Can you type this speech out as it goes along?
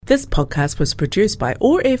This podcast was produced by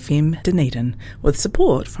OAR FM Dunedin with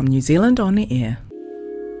support from New Zealand On Air.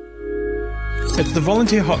 It's the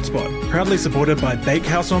Volunteer Hotspot, proudly supported by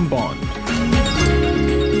Bakehouse on Bond.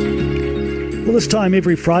 Well, this time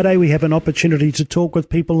every Friday we have an opportunity to talk with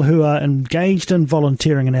people who are engaged in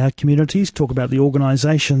volunteering in our communities, talk about the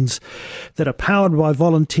organisations that are powered by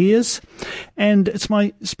volunteers. And it's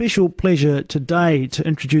my special pleasure today to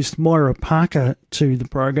introduce Moira Parker to the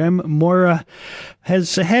program. Moira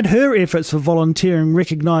has had her efforts for volunteering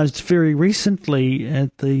recognised very recently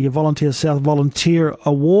at the Volunteer South Volunteer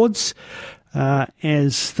Awards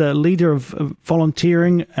as the leader of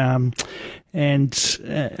volunteering,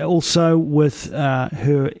 and also with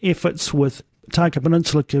her efforts with Otago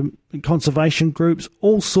Peninsula conservation groups,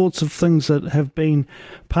 all sorts of things that have been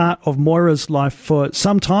part of Moira's life for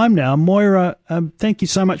some time now. Moira, thank you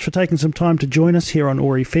so much for taking some time to join us here on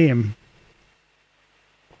OAR FM.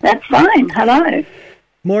 That's fine. Hello.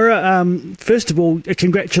 Moira, first of all,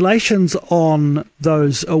 congratulations on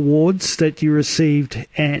those awards that you received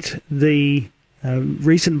at the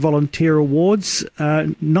recent Volunteer Awards.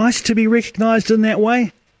 Nice to be recognised in that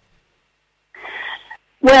way?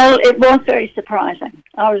 Well, it was very surprising.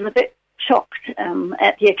 I was a bit shocked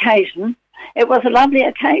at the occasion. It was a lovely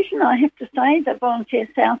occasion, I have to say, that Volunteer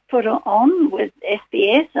South put on with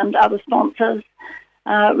SBS and other sponsors.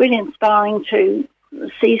 Really inspiring to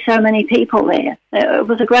see so many people there. It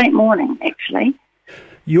was a great morning, actually,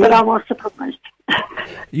 but I was surprised.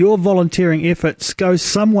 Your volunteering efforts go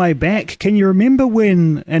some way back. Can you remember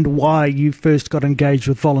when and why you first got engaged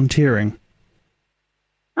with volunteering?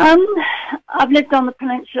 I've lived on the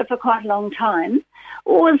peninsula for quite a long time,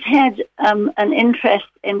 always had an interest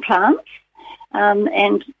in plants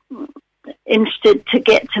and interested to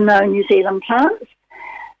get to know New Zealand plants.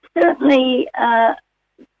 Certainly,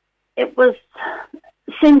 it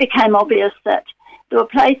soon became obvious that there were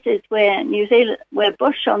places where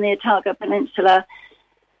bush on the Otago Peninsula,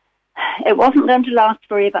 it wasn't going to last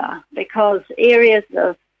forever because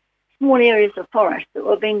small areas of forest that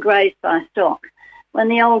were being grazed by stock, when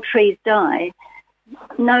the old trees die,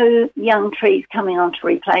 no young trees coming on to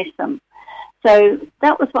replace them. So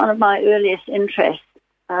that was one of my earliest interests,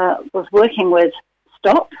 was working with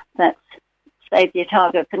stock, that's Save the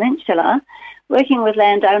Otago Peninsula, working with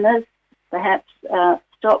landowners. Perhaps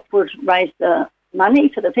stock would raise the money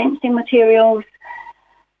for the fencing materials.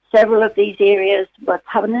 Several of these areas were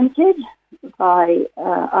covenanted by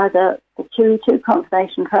either the Tuitu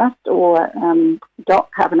Conservation Trust or DOC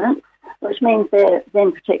covenants, which means they're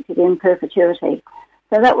then protected in perpetuity.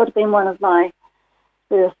 So that would have been one of my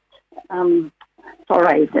first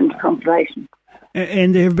forays into conservation.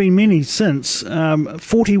 And there have been many since.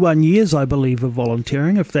 41 years, I believe, of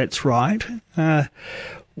volunteering, if that's right.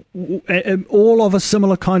 All of a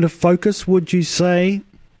similar kind of focus, would you say?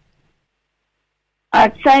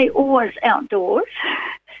 I'd say always outdoors,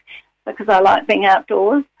 because I like being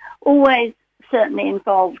outdoors. Always certainly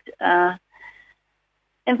involved with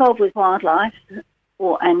wildlife,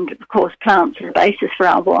 and of course plants are the basis for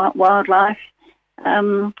our wildlife.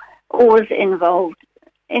 Always involved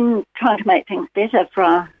in trying to make things better for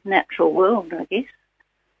our natural world, I guess.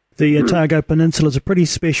 The Otago Peninsula is a pretty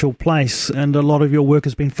special place, and a lot of your work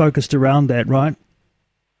has been focused around that, right?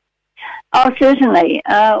 Oh, certainly.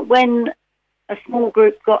 When a small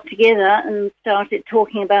group got together and started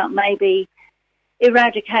talking about maybe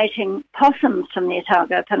eradicating possums from the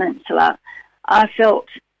Otago Peninsula, I felt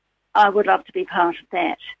I would love to be part of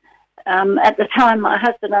that. At the time, my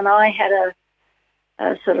husband and I had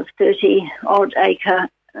a sort of 30-odd acre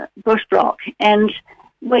bush block, and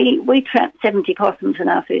we trapped 70 possums in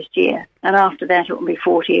our first year, and after that it would be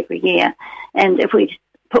 40 every year. And if we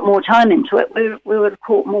put more time into it, we would have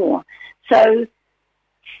caught more. So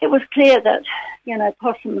it was clear that,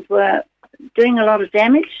 possums were doing a lot of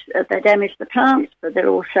damage. They damage the plants, but they're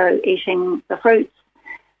also eating the fruits,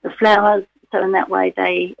 the flowers. So in that way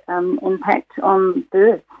they impact on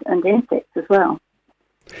birds and insects as well.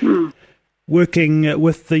 Working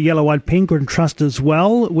with the Yellow-eyed Penguin Trust as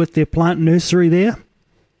well, with their plant nursery there?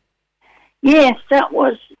 Yes,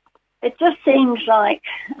 it just seems like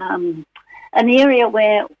an area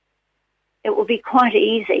where it will be quite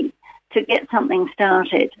easy to get something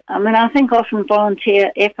started. I mean, I think often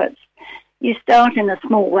volunteer efforts, you start in a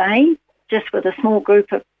small way, just with a small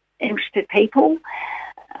group of interested people.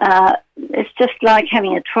 It's just like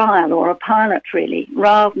having a trial or a pilot, really,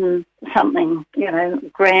 rather than something,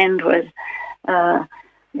 grand with,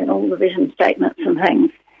 all the vision statements and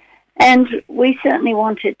things. And we certainly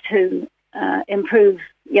wanted to improve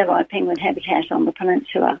yellow-eyed penguin habitat on the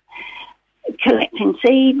peninsula, collecting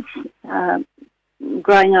seeds,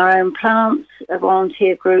 growing our own plants. A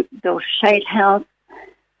volunteer group built a shade house.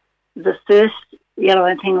 The first Yellow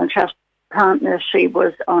Wing Penguin Trust plant nursery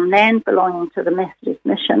was on land belonging to the Methodist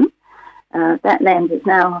Mission. That land is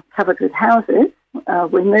now covered with houses.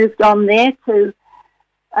 We moved on there to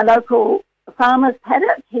a local farmer's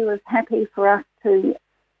paddock. He was happy for us to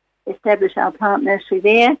establish our plant nursery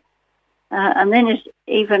there. And then it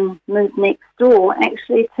even moved next door,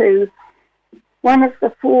 actually, to one of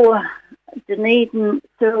the 4 Dunedin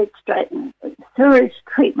sewage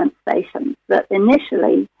treatment stations that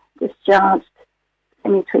initially discharged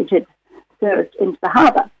semi-treated sewage into the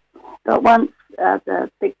harbour. But once the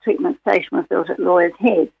big treatment station was built at Lawyer's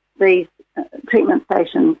Head, these treatment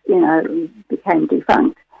stations, became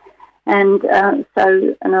defunct. And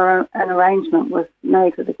so an arrangement was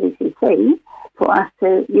made with the DCC for us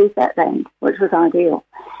to use that land, which was ideal.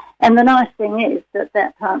 And the nice thing is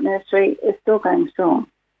that plant nursery is still going strong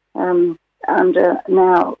under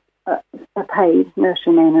now a paid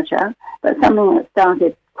nursery manager, but something that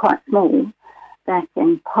started quite small back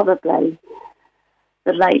in probably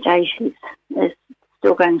the late 80s is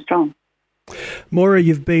still going strong. Moira,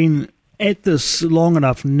 you've been at this long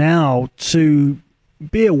enough now to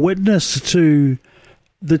be a witness to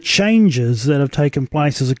the changes that have taken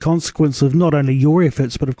place as a consequence of not only your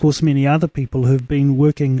efforts, but of course many other people who've been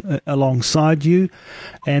working alongside you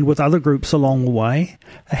and with other groups along the way.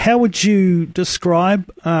 How would you describe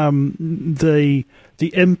the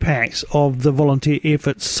impact of the volunteer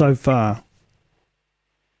efforts so far?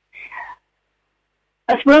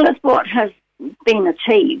 As well as what has been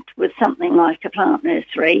achieved with something like a plant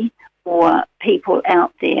nursery or people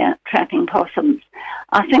out there trapping possums,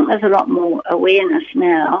 I think there's a lot more awareness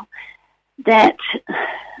now that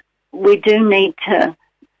we do need to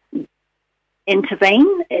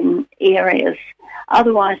intervene in areas.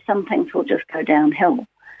 Otherwise, some things will just go downhill.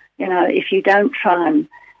 If you don't try and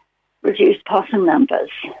reduce possum numbers,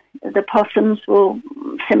 the possum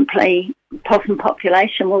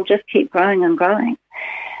population will just keep growing and growing.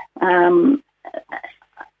 I'm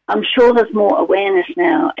sure there's more awareness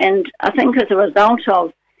now, and I think as a result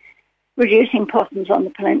of reducing possums on the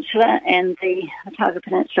peninsula, and the Otago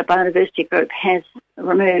Peninsula Biodiversity Group has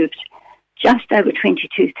removed just over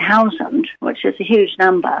 22,000, which is a huge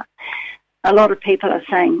number. A lot of people are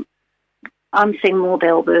saying, I'm seeing more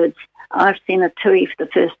bellbirds. I've seen a tui for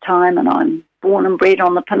the first time, and I'm born and bred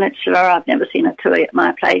on the peninsula. I've never seen a tui at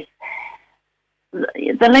my place.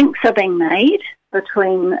 The links are being made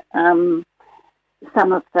between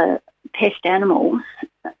some of the pest animals,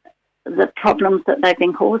 the problems that they've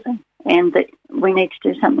been causing, and that we need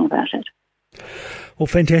to do something about it. Well,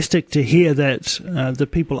 fantastic to hear that the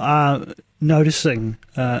people are noticing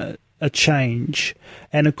a change.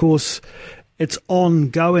 And, of course, it's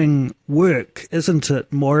ongoing work, isn't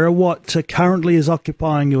it, Moira? What currently is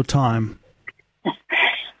occupying your time?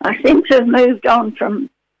 I seem to have moved on from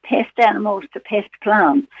pest animals to pest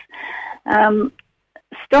plants.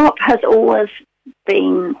 STOP has always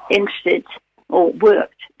been interested or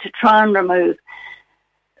worked to try and remove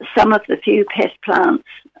some of the few pest plants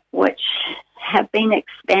which have been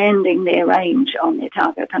expanding their range on the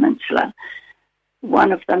Otago Peninsula.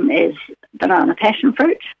 One of them is banana passion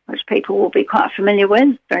fruit, which people will be quite familiar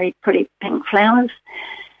with, very pretty pink flowers.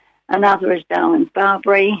 Another is Darwin's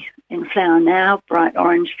barberry, in flower now, bright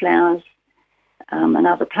orange flowers.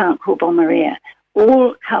 Another plant called Bommeria.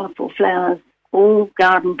 All colourful flowers, all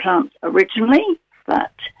garden plants originally,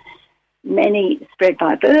 but many spread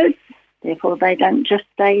by birds. Therefore, they don't just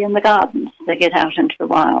stay in the gardens. They get out into the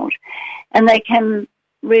wild. And they can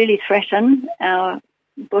really threaten our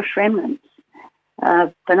bush remnants.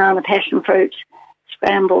 Banana passion fruit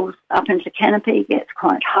scrambles up into canopy, gets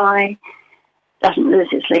quite high, doesn't lose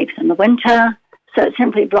its leaves in the winter, so it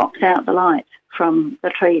simply blocks out the light from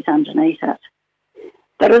the trees underneath it.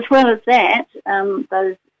 But as well as that,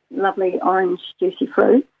 those lovely orange juicy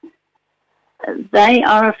fruits, they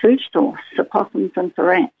are a food source for possums and for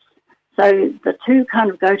rats. So the two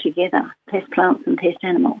kind of go together, pest plants and pest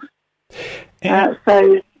animals.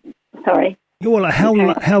 Sorry. Well,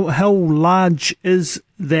 how large is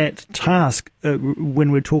that task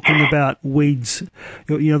when we're talking about weeds?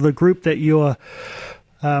 The group that you're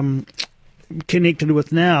connected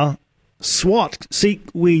with now, SWAT, Seek,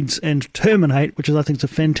 Weeds and Terminate, which I think is a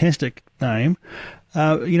fantastic name.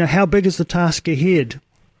 How big is the task ahead?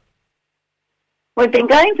 We've been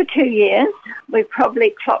going for 2 years. We've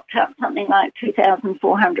probably clocked up something like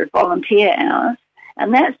 2,400 volunteer hours,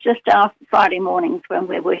 and that's just our Friday mornings when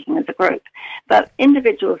we're working as a group. But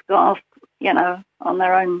individuals go off, on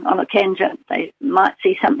their own, on a tangent. They might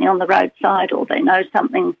see something on the roadside, or they know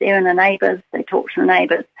something's there in the neighbours. They talk to the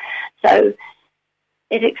neighbours. So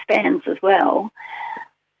it expands as well.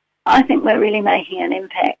 I think we're really making an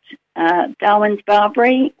impact. Darwin's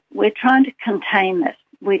barberry, we're trying to contain this.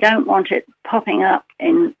 We don't want it popping up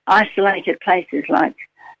in isolated places like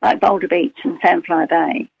Boulder Beach and Sandfly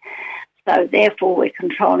Bay. So therefore we're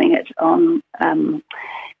controlling it on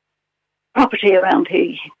property around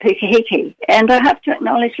Pukahiki. And I have to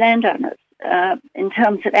acknowledge landowners. In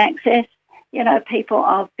terms of access, people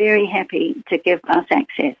are very happy to give us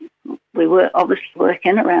access. We were obviously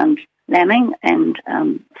working around lambing and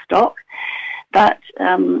stock, but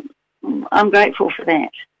I'm grateful for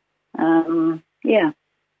that.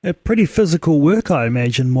 A pretty physical work, I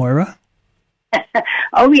imagine, Moira.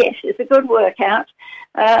 Oh, yes, it's a good workout.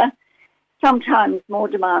 Sometimes more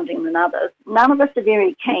demanding than others. None of us are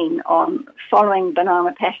very keen on following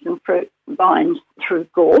banana passion fruit vines through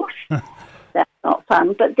gorse. That's not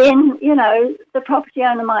fun. But then, the property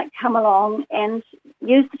owner might come along and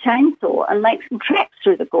use the chainsaw and make some tracks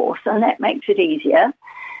through the gorse, and that makes it easier.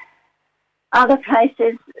 Other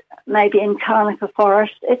places, maybe in Kānaka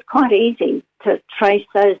Forest, it's quite easy to trace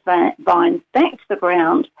those vines back to the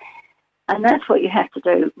ground, and that's what you have to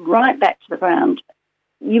do, right back to the ground.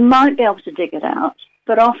 You might be able to dig it out,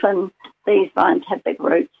 but often these vines have big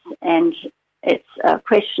roots, and it's a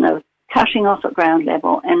question of cutting off at ground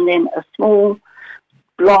level and then a small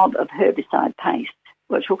blob of herbicide paste,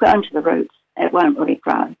 which will go into the roots. It won't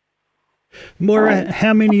regrow. Moira,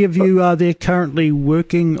 how many of you are there currently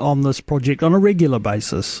working on this project on a regular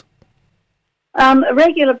basis? A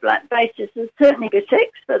regular basis is certainly be 6,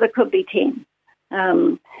 but there could be 10.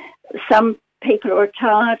 Some people are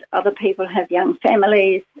retired, other people have young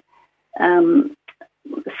families.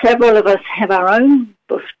 Several of us have our own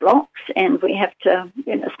bush blocks, and we have to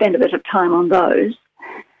spend a bit of time on those.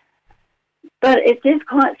 But it is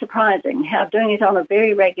quite surprising how doing it on a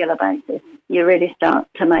very regular basis, you really start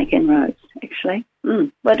to make inroads, actually.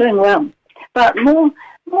 We're doing well. But more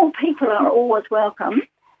people are always welcome.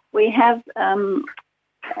 We have an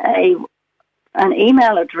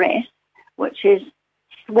email address, which is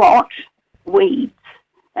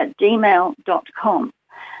swatweeds@gmail.com.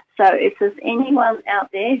 So if there's anyone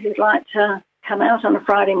out there who'd like to come out on a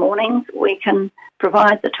Friday morning, we can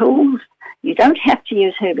provide the tools. You don't have to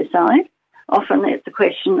use herbicide. Often it's a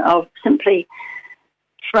question of simply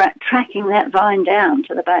tracking that vine down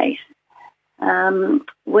to the base.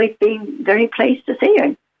 We'd be very pleased to see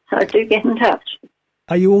you. So do get in touch.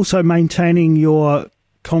 Are you also maintaining your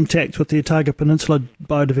contact with the Otago Peninsula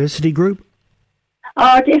Biodiversity Group?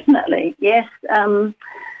 Oh, definitely, yes.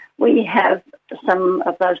 We have some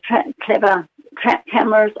of those clever trap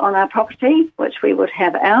cameras on our property, which we would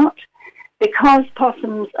have out. Because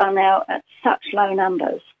possums are now at such low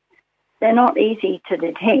numbers, they're not easy to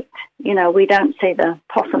detect. We don't see the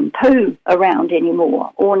possum poo around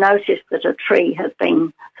anymore or notice that a tree has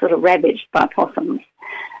been sort of ravaged by possums.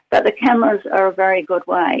 But the cameras are a very good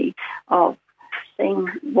way of seeing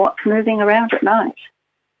what's moving around at night.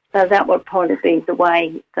 So that would probably be the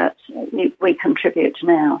way that we contribute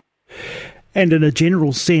now. And in a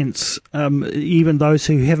general sense, even those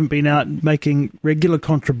who haven't been out making regular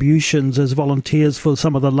contributions as volunteers for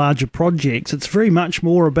some of the larger projects, it's very much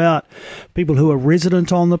more about people who are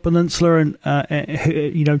resident on the peninsula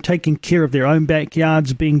and taking care of their own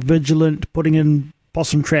backyards, being vigilant, putting in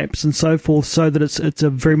possum traps and so forth, so that it's a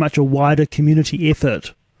very much a wider community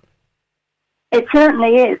effort. It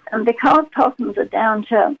certainly is, and because possums are down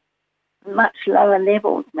to much lower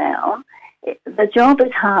levels now, the job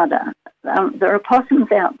is harder. There are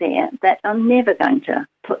possums out there that are never going to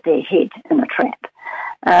put their head in a trap.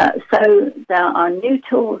 So there are new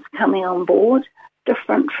tools coming on board,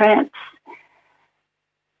 different traps,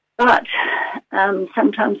 but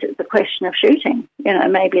sometimes it's a question of shooting.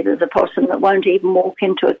 Maybe there's a possum that won't even walk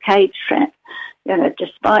into a cage trap,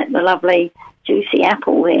 despite the lovely juicy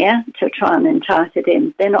apple there to try and entice it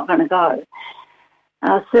in. They're not going to go.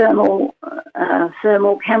 Thermal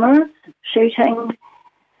cameras, shooting.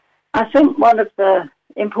 I think one of the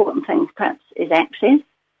important things perhaps is access,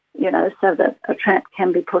 so that a trap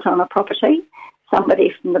can be put on a property.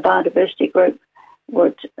 Somebody from the biodiversity group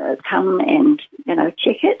would come and,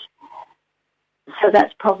 check it. So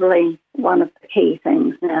that's probably one of the key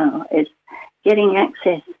things now, is getting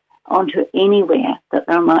access onto anywhere that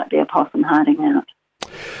there might be a possum hiding out.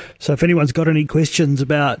 So if anyone's got any questions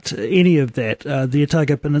about any of that, the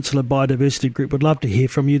Otago Peninsula Biodiversity Group would love to hear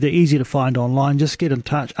from you. They're easy to find online. Just get in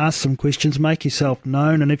touch, ask some questions, make yourself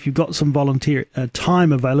known, and if you've got some volunteer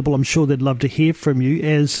time available, I'm sure they'd love to hear from you.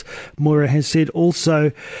 As Moira has said,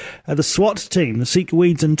 also the SWAT team, the Seek,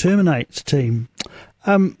 Weeds and Terminate team.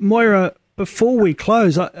 Moira, before we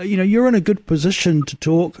close, you're in a good position to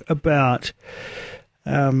talk about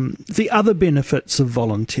the other benefits of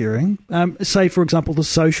volunteering, say, for example, the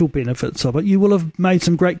social benefits of it. You will have made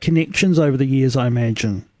some great connections over the years, I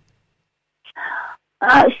imagine.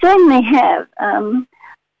 Certainly have.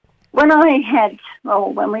 When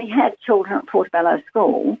we had children at Portobello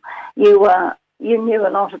School, you knew a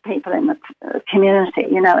lot of people in the community,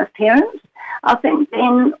 as parents. I think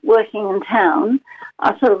then working in town,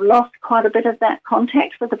 I sort of lost quite a bit of that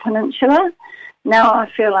contact with the peninsula. Now I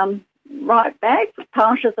feel I'm right back,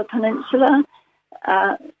 part of the peninsula,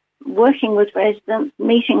 working with residents,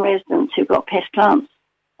 meeting residents who've got pest plants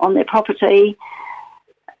on their property,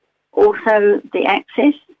 also the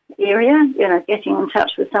access area, getting in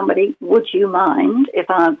touch with somebody. Would you mind if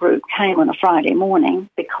our group came on a Friday morning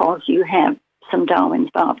because you have some Darwin's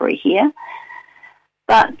barberry here?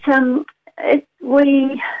 But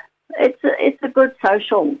it's a good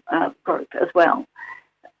social group as well.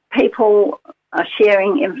 People are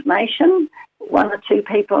sharing information. One or two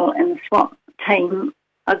people in the SWAT team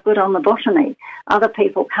are good on the botany. Other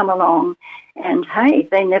people come along and, hey,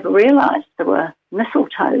 they never realised there were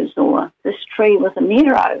mistletoes or this tree was a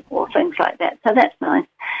Nero or things like that. So that's nice.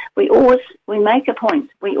 We make a point.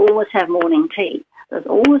 We always have morning tea. There's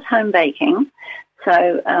always home baking.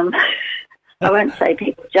 So I won't say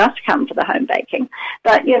people just come for the home baking,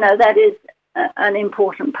 but, that is an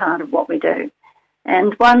important part of what we do.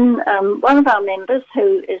 And one of our members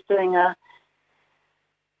who is doing a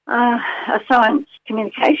science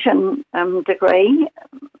communication degree,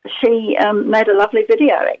 she made a lovely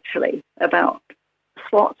video actually about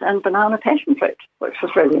SWAT and banana passion fruit, which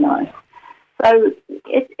was really nice. So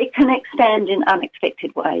it can expand in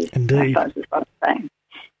unexpected ways. Indeed. I suppose is what I'm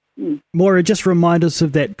saying. Moira, just remind us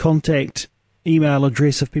of that contact email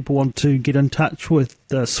address if people want to get in touch with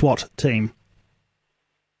the SWAT team.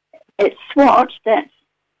 It's SWAT, that's,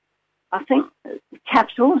 I think,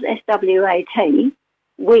 capitals, SWAT,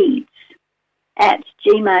 weeds,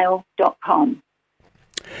 @gmail.com.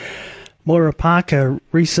 Moira Parker,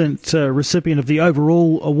 recent recipient of the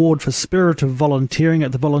overall award for Spirit of Volunteering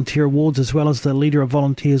at the Volunteer Awards, as well as the Leader of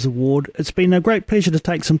Volunteers Award. It's been a great pleasure to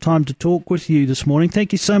take some time to talk with you this morning.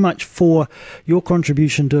 Thank you so much for your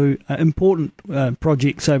contribution to important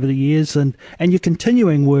projects over the years and your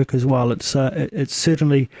continuing work as well. It's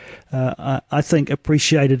certainly, I think,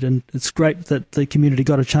 appreciated, and it's great that the community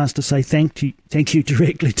got a chance to say thank you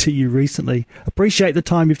directly to you recently. Appreciate the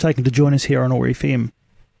time you've taken to join us here on OAR FM.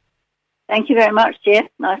 Thank you very much, Jeff.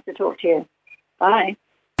 Nice to talk to you. Bye.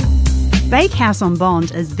 Bakehouse on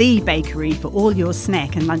Bond is the bakery for all your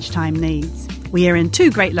snack and lunchtime needs. We are in two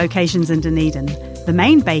great locations in Dunedin, the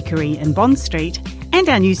main bakery in Bond Street and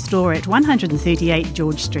our new store at 138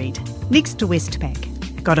 George Street, next to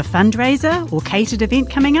Westpac. Got a fundraiser or catered event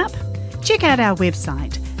coming up? Check out our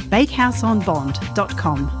website,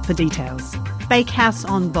 bakehouseonbond.com for details. Bakehouse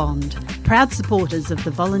on Bond, proud supporters of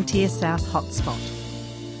the Volunteer South Hotspot.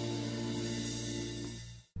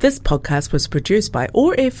 This podcast was produced by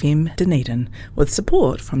OAR FM Dunedin with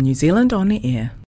support from New Zealand On the Air.